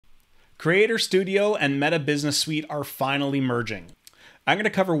Creator Studio and Meta Business Suite are finally merging. I'm going to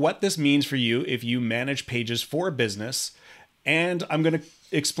cover what this means for you if you manage pages for a business, and I'm going to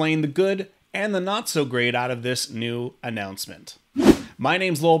explain the good and the not so great out of this new announcement. My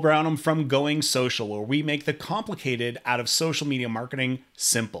name's Lowell Brown. I'm from Going Social, where we make the complicated out of social media marketing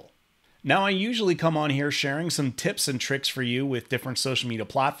simple. Now, I usually come on here sharing some tips and tricks for you with different social media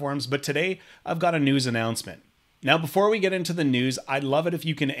platforms, but today I've got a news announcement. Now, before we get into the news, I'd love it if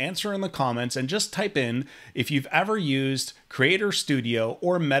you can answer in the comments and just type in if you've ever used Creator Studio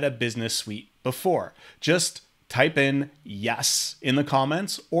or Meta Business Suite before. Just type in yes in the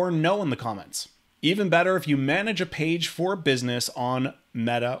comments or no in the comments. Even better, if you manage a page for business on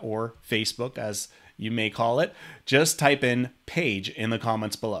Meta or Facebook, as you may call it, just type in page in the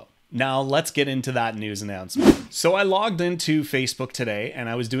comments below. Now let's get into that news announcement. So I logged into Facebook today and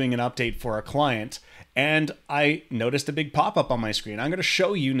I was doing an update for a client, and I noticed a big pop-up on my screen. I'm going to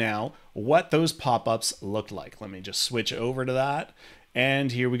show you now what those pop-ups looked like. Let me just switch over to that.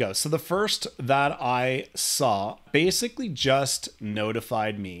 And here we go. So the first that I saw basically just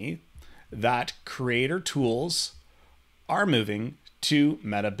notified me that Creator Tools are moving to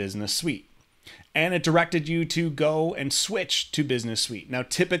Meta Business Suite. And it directed you to go and switch to Business Suite. Now,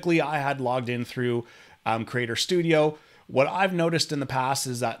 typically I had logged in through Creator Studio. What I've noticed in the past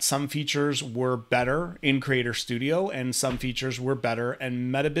is that some features were better in Creator Studio and some features were better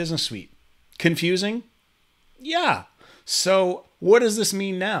in Meta Business Suite. Confusing? Yeah. So what does this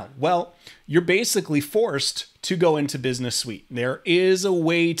mean now? Well, you're basically forced to go into Business Suite. There is a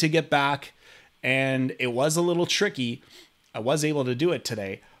way to get back, and it was a little tricky. I was able to do it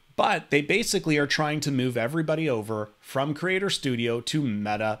today, but they basically are trying to move everybody over from Creator Studio to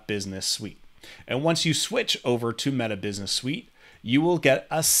Meta Business Suite. And once you switch over to Meta Business Suite, you will get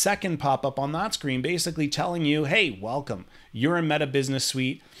a second pop-up on that screen basically telling you, hey, welcome, you're in Meta Business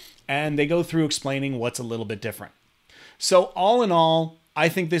Suite. And they go through explaining what's a little bit different. So all in all, I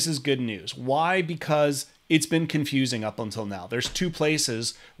think this is good news. Why? Because it's been confusing up until now. There's two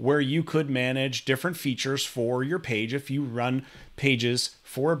places where you could manage different features for your page if you run pages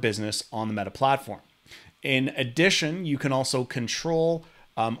for a business on the Meta platform. In addition, you can also control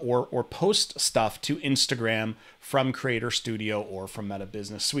or post stuff to Instagram from Creator Studio or from Meta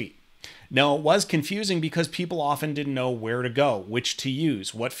Business Suite. Now, it was confusing because people often didn't know where to go, which to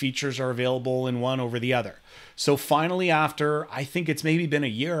use, what features are available in one over the other. So finally, after, I think it's maybe been a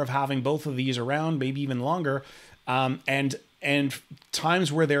year of having both of these around, maybe even longer, and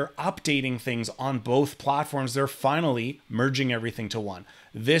times where they're updating things on both platforms, they're finally merging everything to one.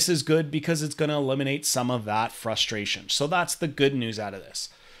 This is good because it's going to eliminate some of that frustration. So that's the good news out of this.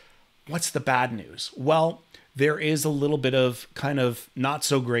 What's the bad news? Well, there is a little bit of kind of not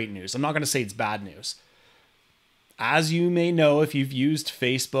so great news. I'm not going to say it's bad news. As you may know, if you've used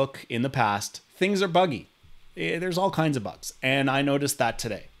Facebook in the past, things are buggy. There's all kinds of bugs. And I noticed that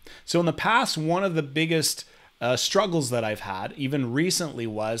today. So in the past, one of the biggest struggles that I've had, even recently,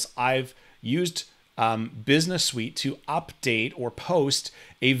 was I've used Business Suite to update or post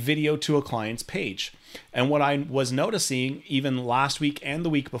a video to a client's page. And what I was noticing even last week and the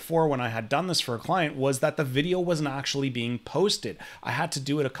week before when I had done this for a client was that the video wasn't actually being posted. I had to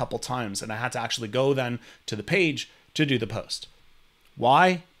do it a couple times and I had to actually go then to the page to do the post.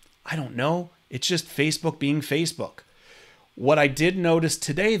 Why? I don't know. It's just Facebook being Facebook. What I did notice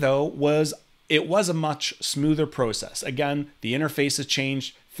today though was it was a much smoother process. Again, the interface has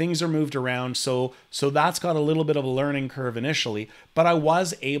changed. Things are moved around, so that's got a little bit of a learning curve initially, but I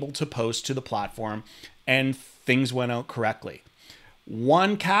was able to post to the platform and things went out correctly.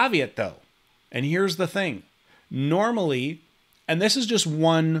 One caveat though, and here's the thing. Normally, and this is just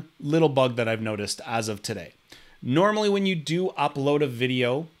one little bug that I've noticed as of today. Normally when you do upload a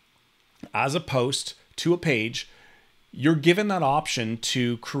video as a post to a page, you're given that option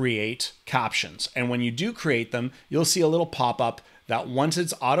to create captions. And when you do create them, you'll see a little pop-up that once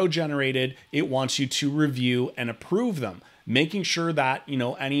it's auto-generated, it wants you to review and approve them, making sure that,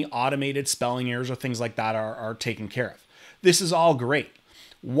 any automated spelling errors or things like that are taken care of. This is all great.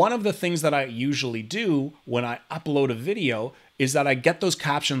 One of the things that I usually do when I upload a video is that I get those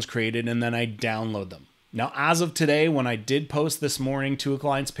captions created and then I download them. Now, as of today, when I did post this morning to a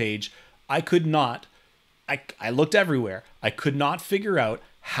client's page, I looked everywhere. I could not figure out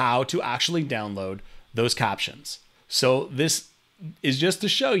how to actually download those captions. So this is just to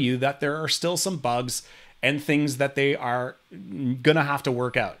show you that there are still some bugs and things that they are going to have to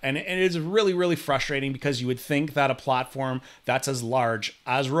work out. And it is really, really frustrating because you would think that a platform that's as large,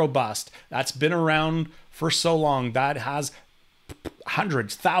 as robust, that's been around for so long, that has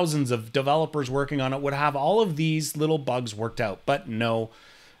hundreds, thousands of developers working on it, would have all of these little bugs worked out. But no,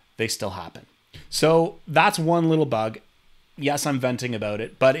 they still happen. So that's one little bug. Yes, I'm venting about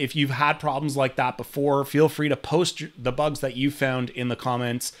it, but if you've had problems like that before, feel free to post the bugs that you found in the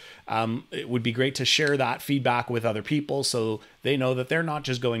comments. It would be great to share that feedback with other people so they know that they're not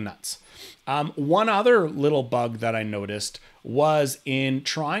just going nuts. One other little bug that I noticed was in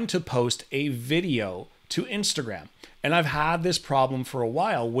trying to post a video to Instagram. And I've had this problem for a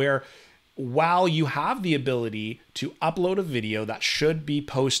while where while you have the ability to upload a video that should be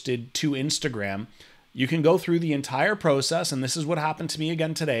posted to Instagram, you can go through the entire process, and this is what happened to me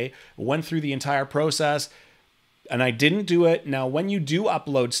again today. Went through the entire process, and I didn't do it. Now, when you do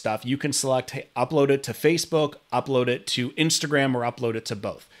upload stuff, you can select, hey, upload it to Facebook, upload it to Instagram, or upload it to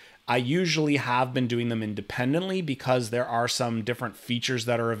both. I usually have been doing them independently because there are some different features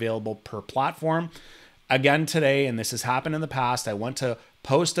that are available per platform. Again today, and this has happened in the past, I went to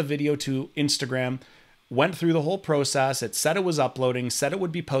post a video to Instagram, went through the whole process. It said it was uploading, said it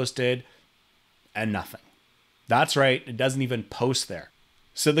would be posted, and nothing. That's right, it doesn't even post there.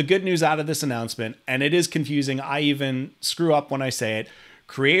 So the good news out of this announcement, and it is confusing, I even screw up when I say it,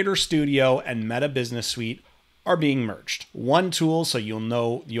 Creator Studio and Meta Business Suite are being merged. One tool, so you'll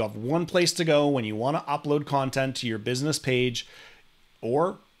know you have one place to go when you want to upload content to your business page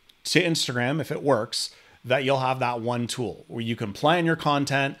or to Instagram if it works, that you'll have that one tool where you can plan your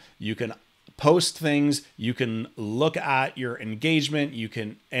content, you can post things, you can look at your engagement, you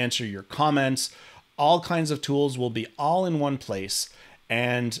can answer your comments. All kinds of tools will be all in one place,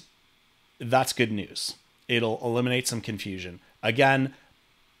 and that's good news. It'll eliminate some confusion. Again,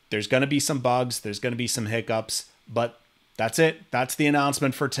 there's going to be some bugs, there's going to be some hiccups, but that's it. That's the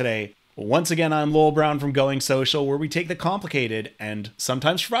announcement for today. Once again, I'm Lowell Brown from Going Social, where we take the complicated and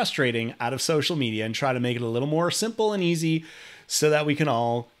sometimes frustrating out of social media and try to make it a little more simple and easy so that we can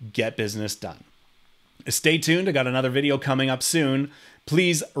all get business done. Stay tuned. I got another video coming up soon.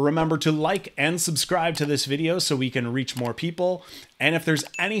 Please remember to like and subscribe to this video so we can reach more people. And if there's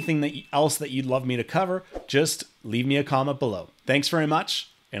anything else that you'd love me to cover, just leave me a comment below. Thanks very much,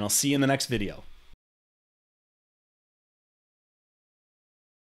 and I'll see you in the next video.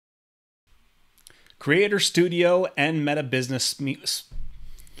 Creator Studio and Meta Business.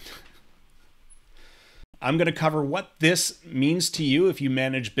 I'm going to cover what this means to you if you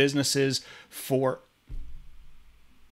manage businesses for